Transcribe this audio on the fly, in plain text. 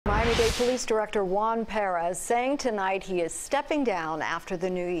Miami-Dade Police Director Juan Perez saying tonight he is stepping down after the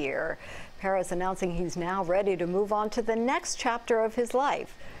new year. Perez announcing he's now ready to move on to the next chapter of his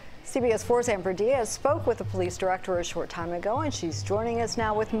life. CBS 4's Amber Diaz spoke with the police director a short time ago, and she's joining us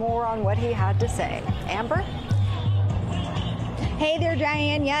now with more on what he had to say. Amber? Hey there,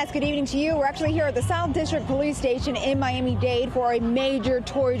 Diane. Yes, good evening to you. We're actually here at the South District Police Station in Miami-Dade for a major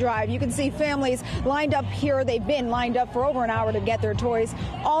toy drive. You can see families lined up here. They've been lined up for over an hour to get their toys.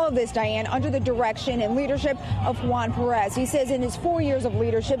 All of this, Diane, under the direction and leadership of Juan Perez. He says in his 4 years of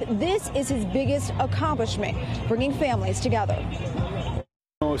leadership, this is his biggest accomplishment, bringing families together.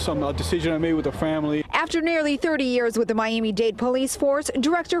 A decision I made with the family. After nearly 30 years with the Miami-Dade Police Force,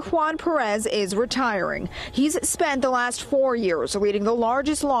 Director Juan Perez is retiring. He's spent the last 4 years leading the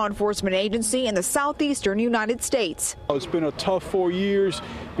largest law enforcement agency in the southeastern United States. It's been a tough 4 years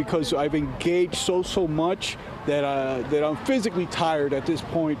because I've engaged so much that I'm physically tired at this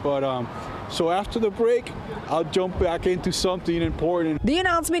point. But so after the break, I'll jump back into something important. The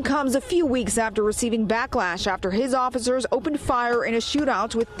announcement comes a few weeks after receiving backlash after his officers opened fire in a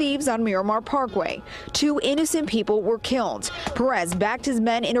shootout with thieves on Miramar Parkway. 2 innocent people were killed. Perez backed his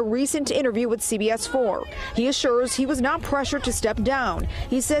men in a recent interview with CBS 4. He assures he was not pressured to step down.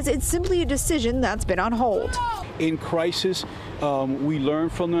 He says it's simply a decision that's been on hold. In crisis, we learn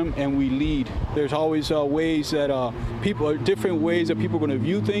from them and we lead. There's always ways that different ways that people are going to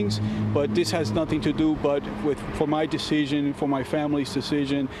view things, but this has nothing to do but for my decision, for my family's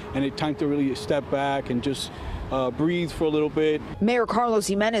decision, and it's time to really step back and just breathe for a little bit. Mayor Carlos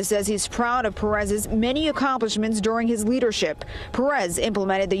Jimenez says he's proud of Perez's many accomplishments during his leadership. Perez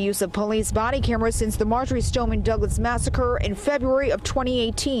implemented the use of police body cameras since the Marjory Stoneman Douglas massacre in February of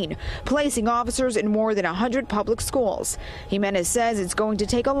 2018, placing officers in more than 100 public schools. Jimenez says it's going to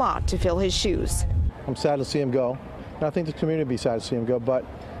take a lot to fill his shoes. I'm sad to see him go, and I think the community will be sad to see him go, but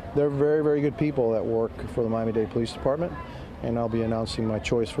they're very, very good people that work for the Miami-Dade Police Department, and I'll be announcing my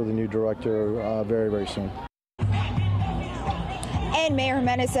choice for the new director very, very soon. And Mayor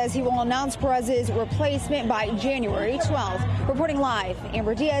Jimenez says he will announce Perez's replacement by January 12th. Reporting live,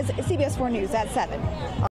 Amber Diaz, CBS 4 News at 7.